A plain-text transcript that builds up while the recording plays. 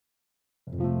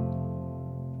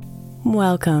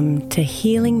Welcome to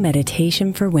Healing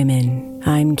Meditation for Women.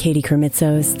 I'm Katie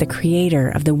Kremitzos, the creator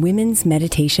of the Women's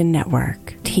Meditation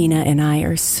Network. Tina and I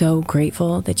are so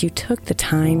grateful that you took the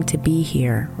time to be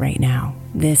here right now.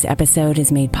 This episode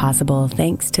is made possible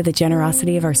thanks to the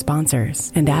generosity of our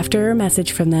sponsors. And after a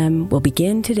message from them, we'll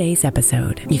begin today's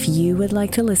episode. If you would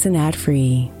like to listen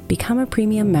ad-free, become a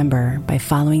premium member by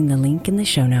following the link in the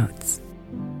show notes.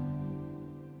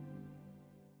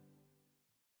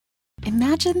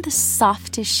 Imagine the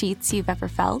softest sheets you've ever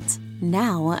felt.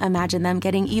 Now imagine them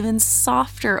getting even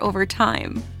softer over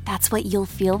time. That's what you'll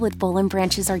feel with Boll &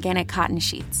 Branch's organic cotton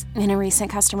sheets. In a recent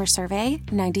customer survey,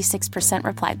 96%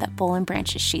 replied that Boll &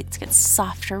 Branch's sheets get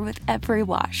softer with every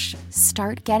wash.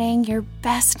 Start getting your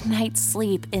best night's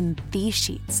sleep in these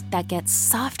sheets that get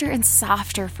softer and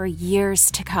softer for years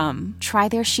to come. Try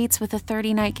their sheets with a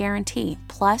 30-night guarantee,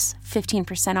 plus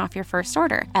 15% off your first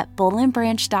order at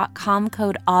bollandbranch.com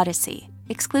code Odyssey.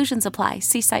 Exclusions apply.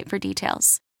 See site for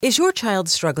details. Is your child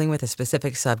struggling with a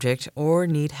specific subject or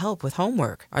need help with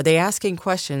homework? Are they asking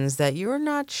questions that you're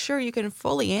not sure you can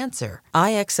fully answer?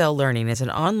 IXL Learning is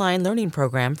an online learning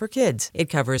program for kids.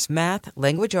 It covers math,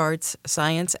 language arts,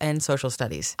 science, and social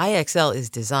studies. IXL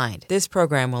is designed. This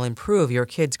program will improve your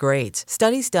kids' grades.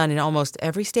 Studies done in almost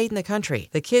every state in the country.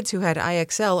 The kids who had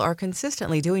IXL are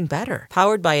consistently doing better.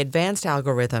 Powered by advanced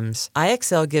algorithms,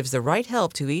 IXL gives the right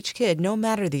help to each kid no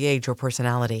matter the age or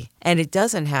personality. And it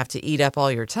doesn't have to eat up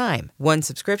all your time. One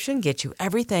subscription gets you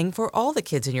everything for all the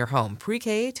kids in your home,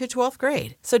 pre-K to 12th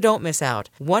grade. So don't miss out.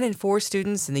 1 in 4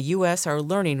 students in the U.S. are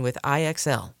learning with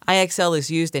IXL. IXL is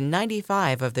used in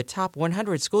 95 of the top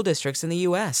 100 school districts in the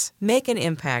U.S. Make an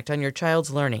impact on your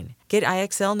child's learning. Get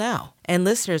IXL now. And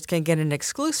listeners can get an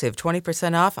exclusive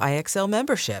 20% off IXL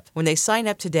membership when they sign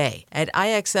up today at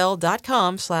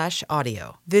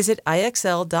IXL.com/audio. Visit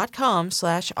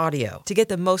IXL.com/audio to get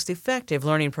the most effective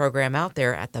learning program out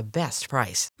there at the best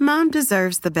price. Mom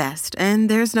deserves the best, and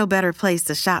there's no better place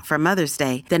to shop for Mother's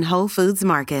Day than Whole Foods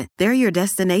Market. They're your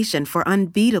destination for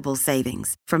unbeatable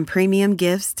savings, from premium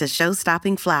gifts to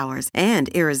show-stopping flowers and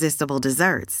irresistible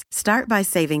desserts. Start by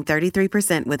saving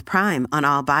 33% with Prime on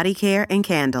all body care and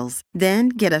candles. Then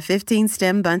get a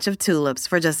 15-stem bunch of tulips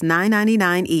for just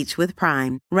 $9.99 each with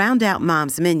Prime. Round out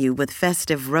Mom's menu with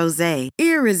festive rosé,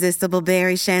 irresistible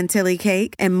berry chantilly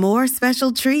cake, and more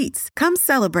special treats. Come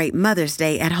celebrate Mother's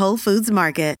Day at Whole Foods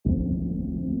Market.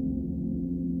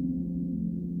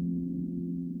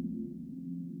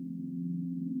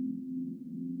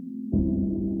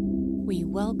 We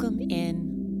welcome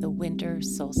in the winter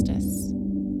solstice,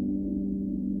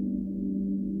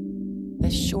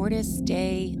 the shortest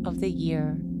day of the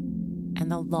year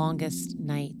and the longest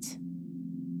night.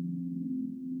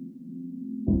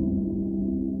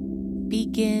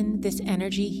 Begin this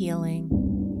energy healing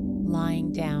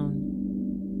lying down.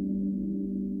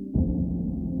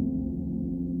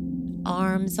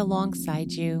 Arms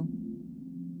alongside you,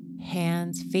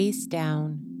 hands face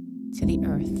down to the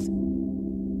earth.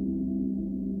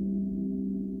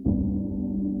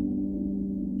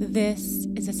 This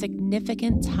is a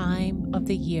significant time of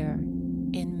the year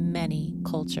in many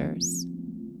cultures.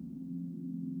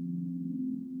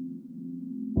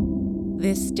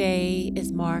 This day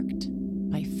is marked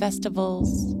by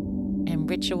festivals and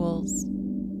rituals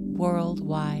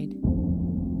worldwide.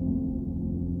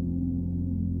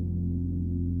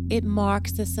 It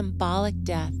marks the symbolic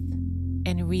death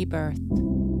and rebirth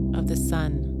of the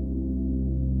sun.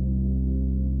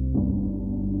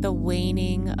 The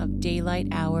waning of daylight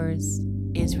hours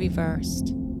is reversed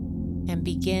and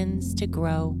begins to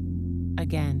grow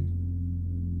again.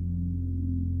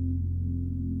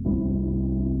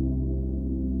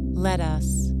 Let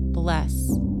us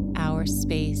bless our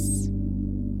space.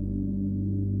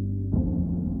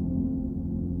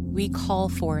 We call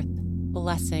forth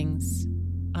blessings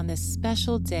on this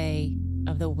special day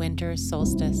of the winter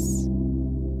solstice.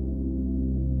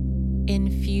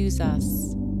 Infuse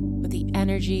us with the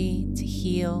energy to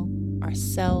heal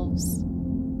ourselves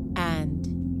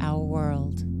and our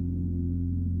world.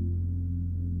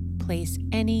 Place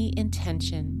any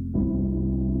intention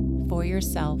for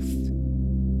yourself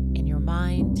in your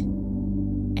mind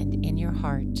and in your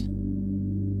heart.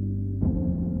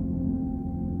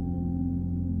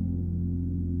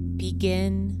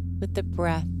 Begin with the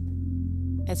breath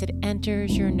as it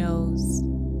enters your nose,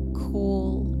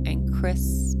 cool and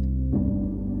crisp,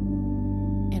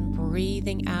 and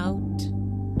breathing out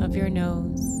of your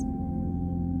nose,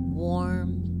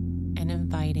 warm and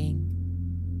inviting.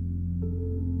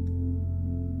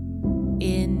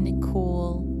 In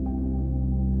cool,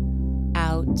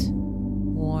 out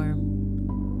warm.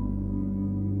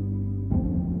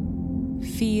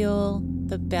 Feel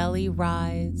the belly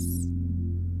rise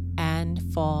and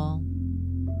fall.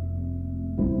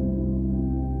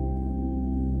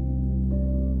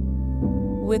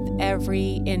 With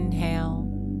every inhale,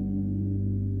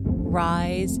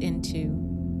 rise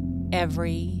into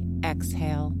every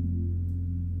exhale.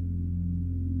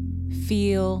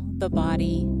 Feel the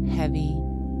body heavy.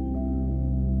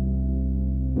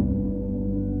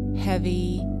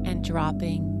 Heavy and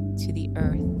dropping to the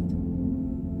earth.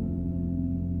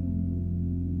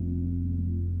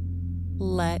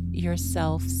 Let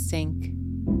yourself sink.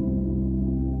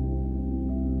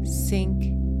 Sink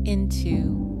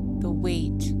into the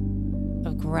weight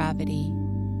of gravity.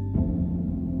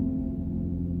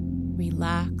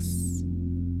 Relax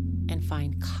and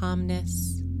find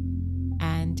calmness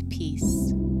and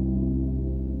peace.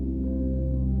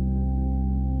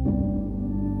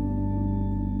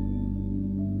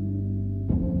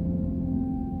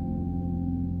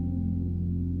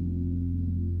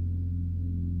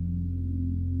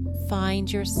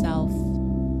 Find yourself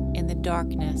in the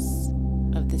darkness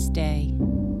of this day,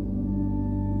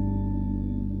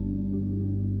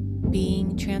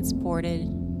 being transported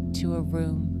to a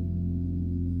room.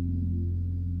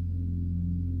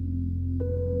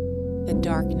 The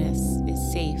darkness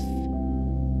is safe.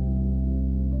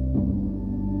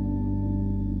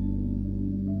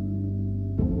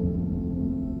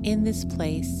 In this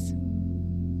place,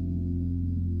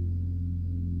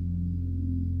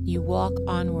 you walk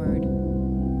onward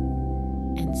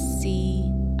and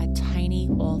see a tiny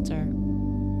altar.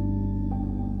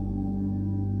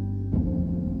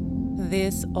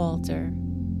 This altar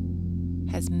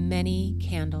has many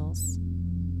candles.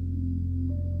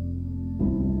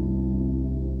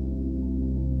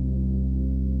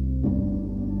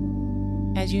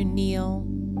 As you kneel,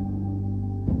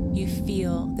 you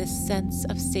feel this sense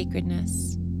of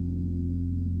sacredness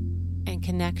and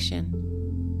connection.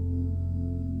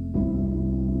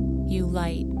 You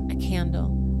light a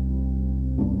candle,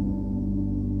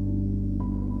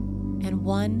 and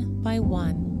one by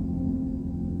one,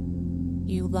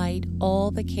 you light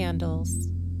all the candles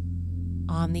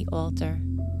on the altar.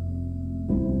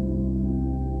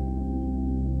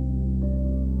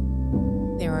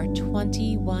 There are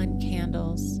 21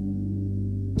 candles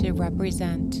to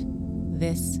represent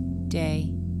this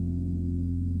day.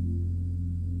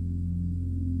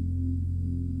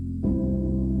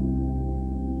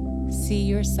 See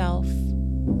yourself,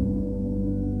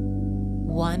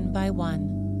 one by one,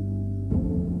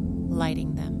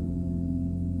 lighting them.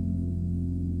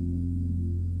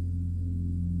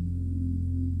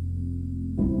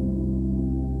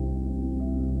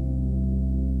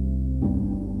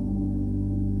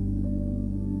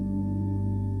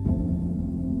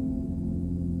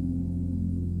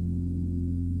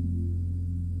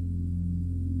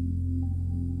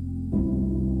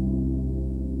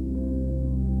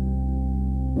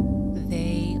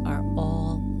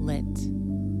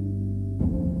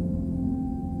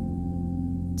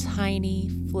 Tiny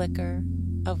flicker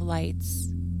of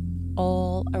lights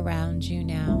all around you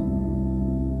now.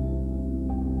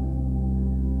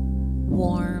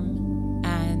 Warm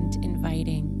and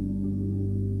inviting.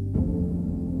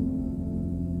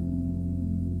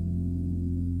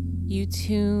 You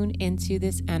tune into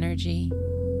this energy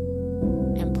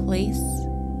and place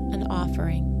an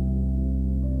offering.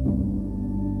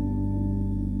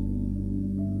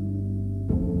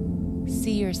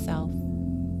 See yourself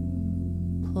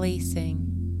placing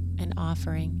an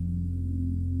offering.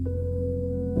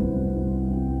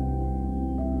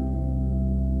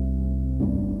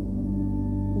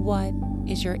 What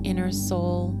is your inner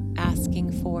soul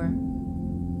asking for?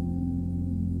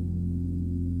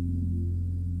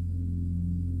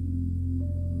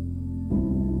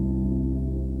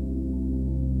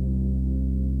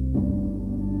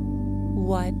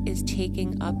 What is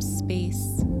taking up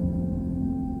space?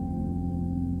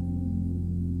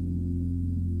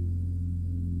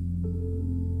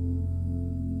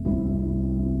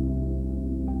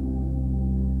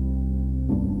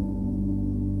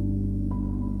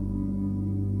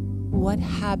 What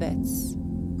habits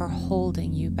are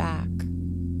holding you back?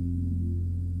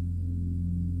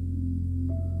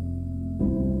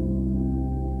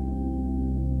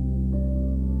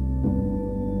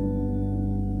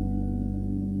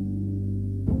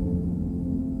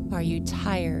 Are you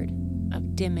tired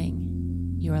of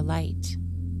dimming your light?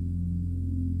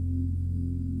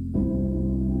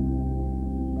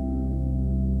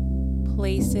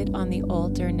 Place it on the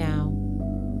altar now.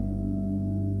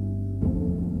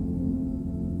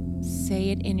 Say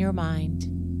it in your mind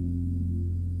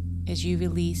as you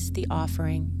release the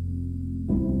offering.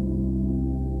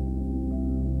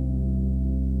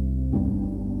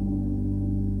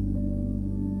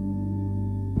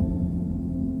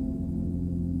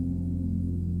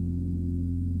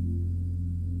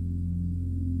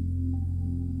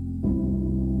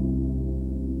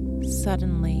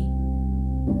 suddenly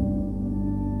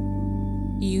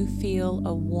you feel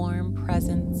a warm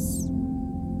presence,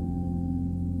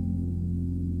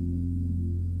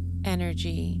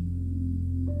 energy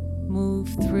move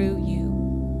through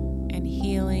you and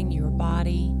healing your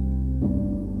body,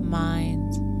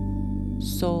 mind,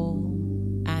 soul,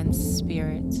 and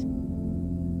spirit.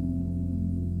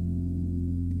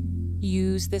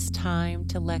 Use this time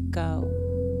to let go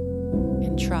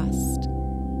and trust.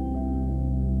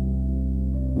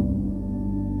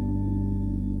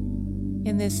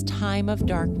 In this time of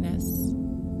darkness,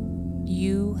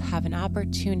 you have an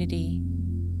opportunity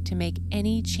to make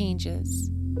any changes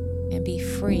and be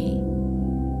free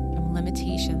from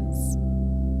limitations.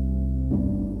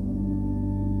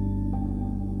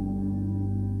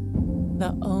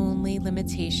 The only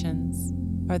limitations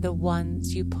are the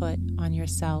ones you put on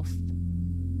yourself.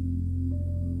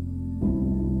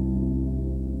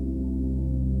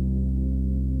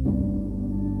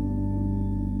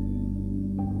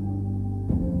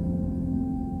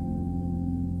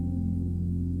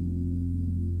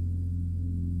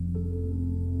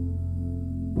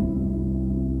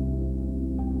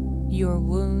 Your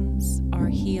wounds are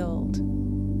healed.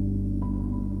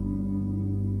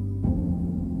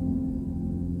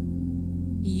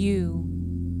 You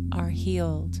are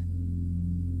healed.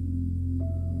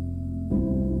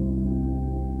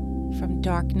 From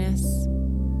darkness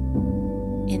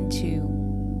into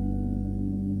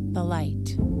the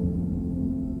light.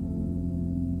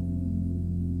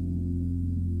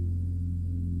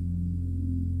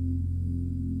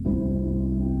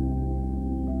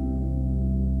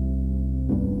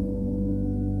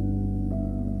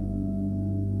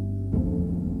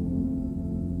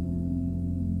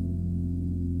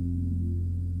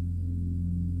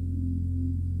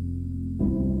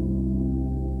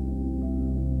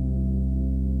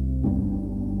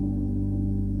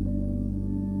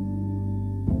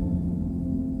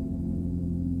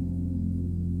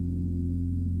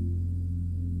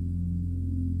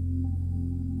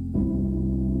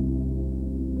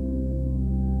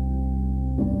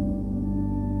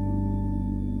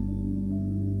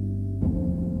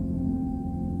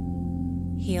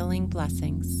 Healing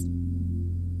blessings.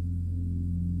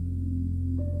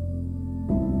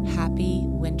 Happy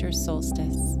winter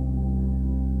solstice.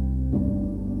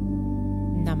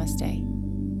 Namaste.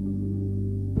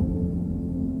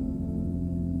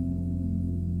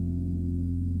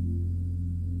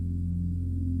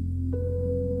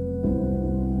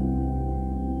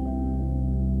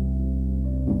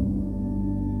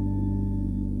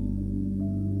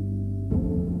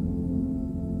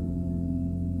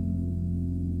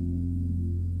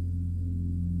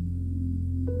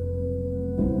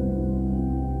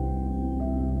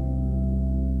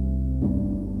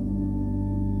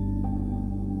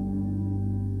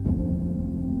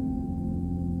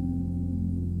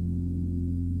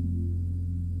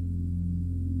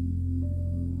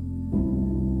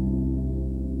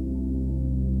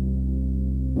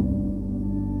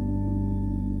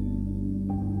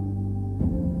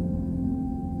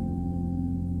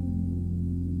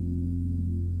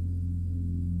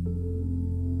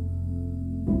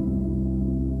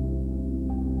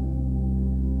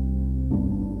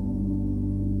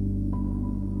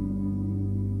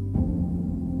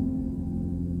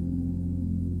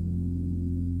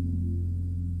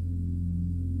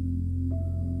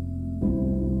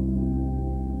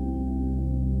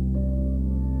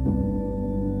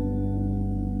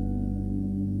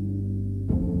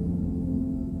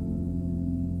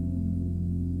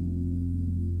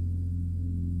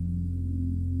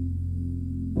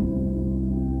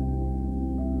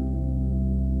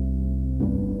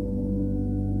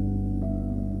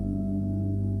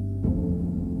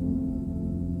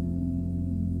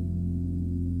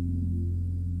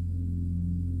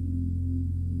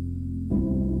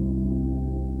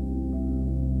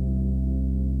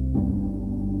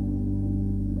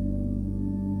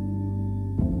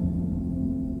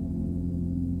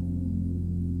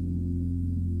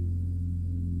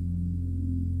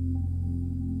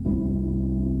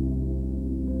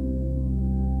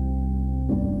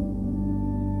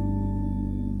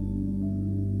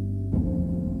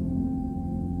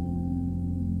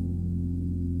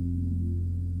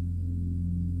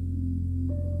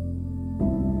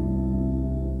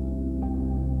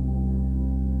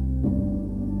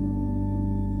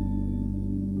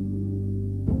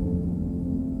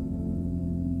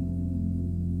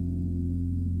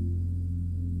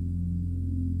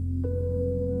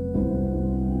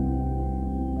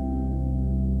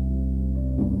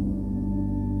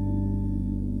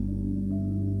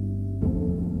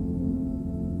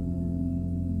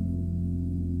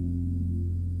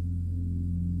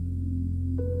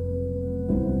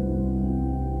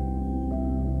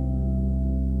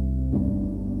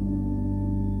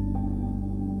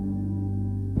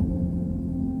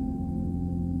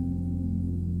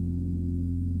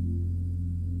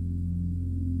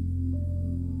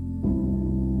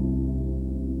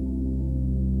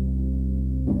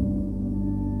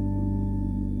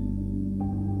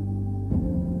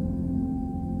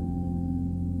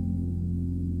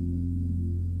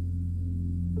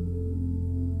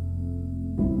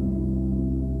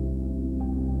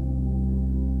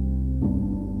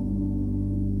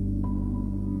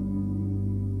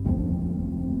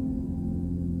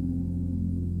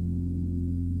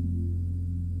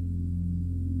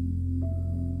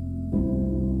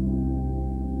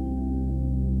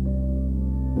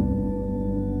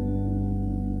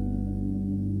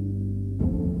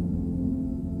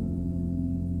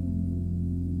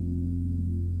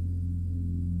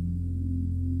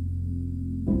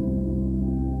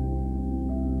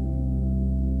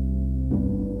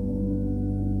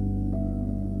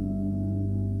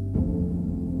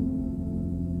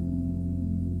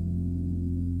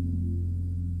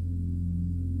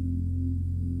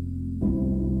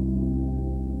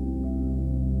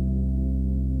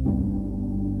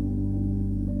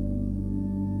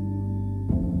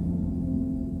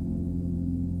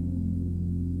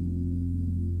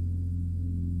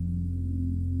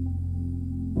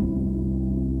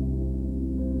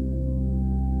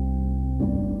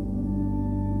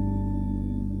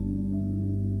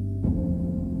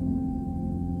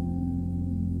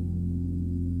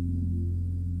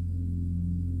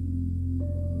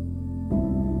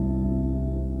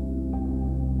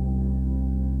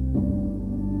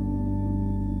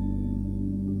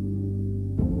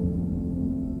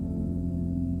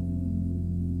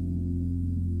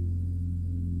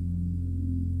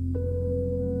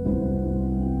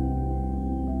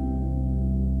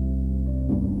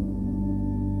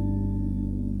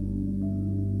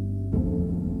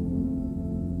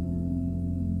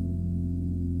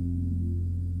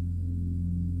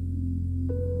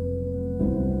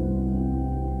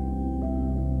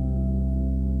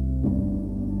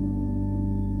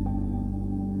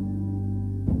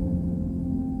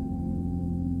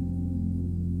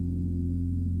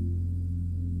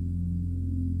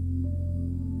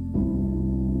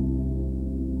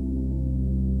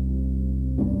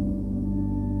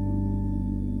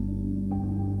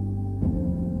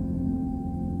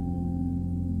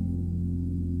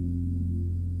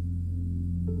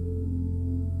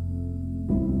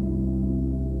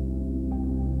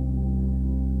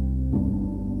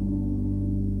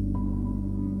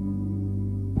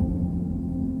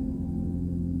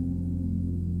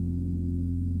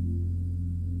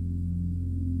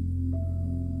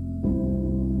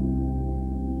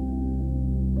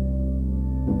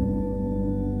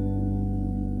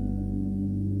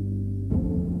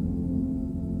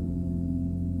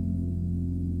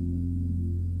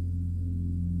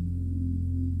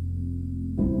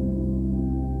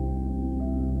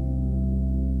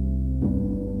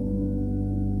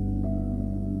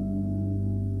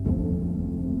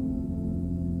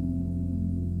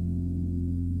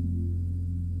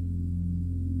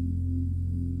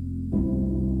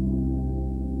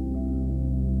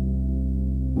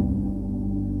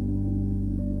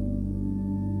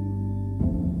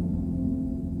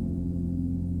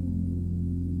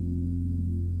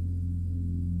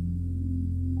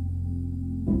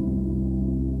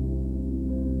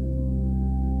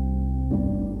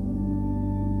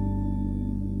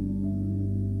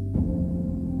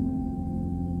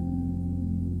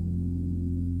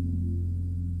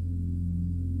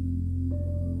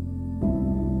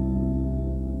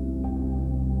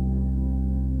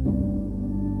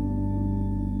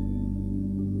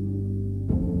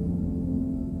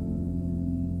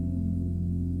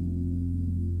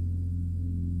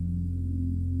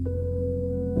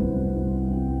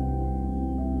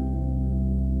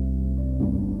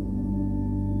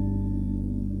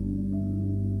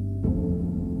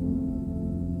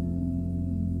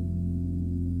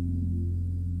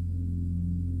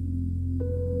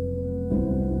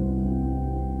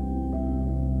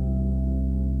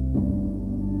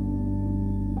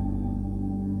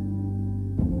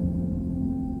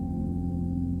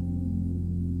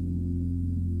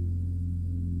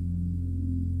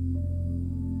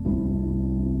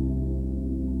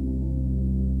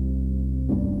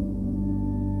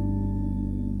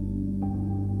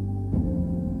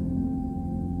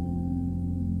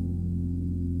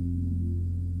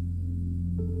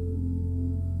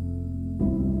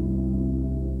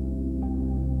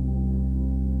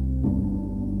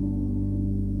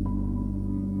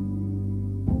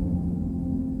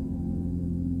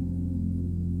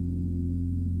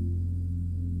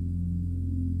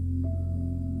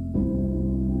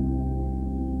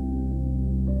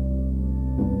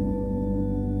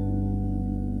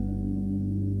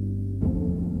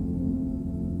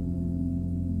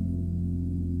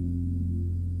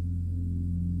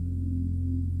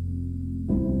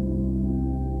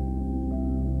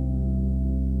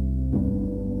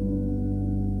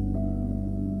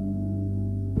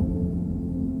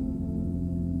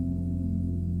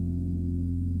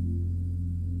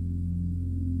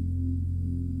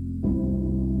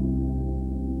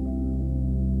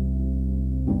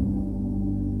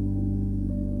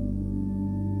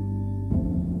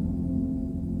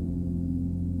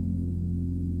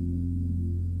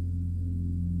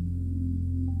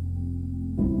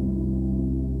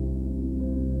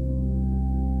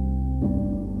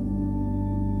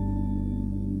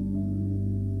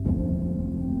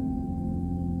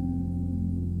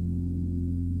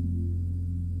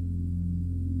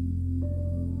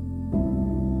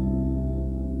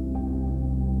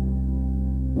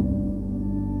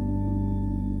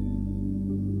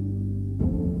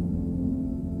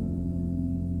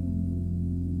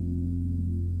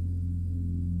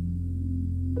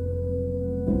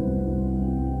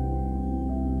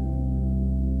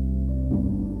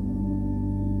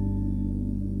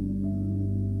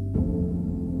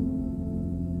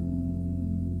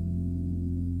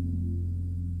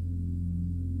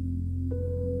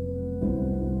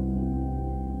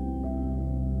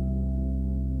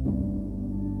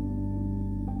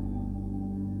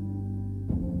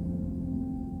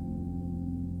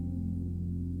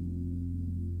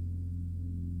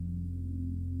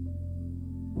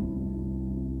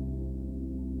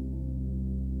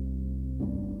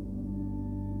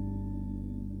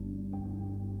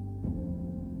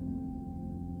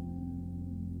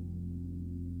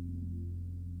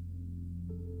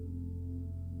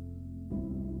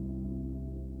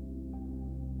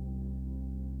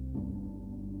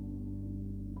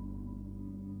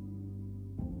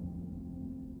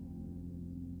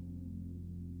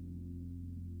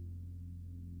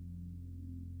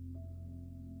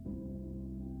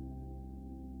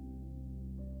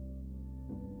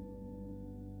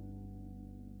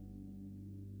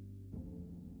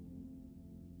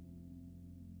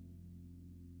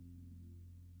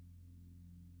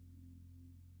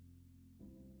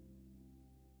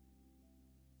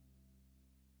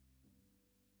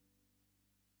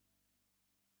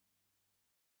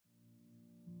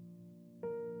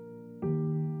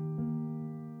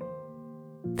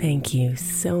 Thank you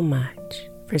so much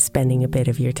for spending a bit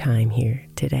of your time here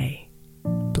today.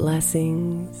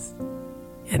 Blessings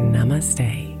and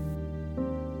namaste.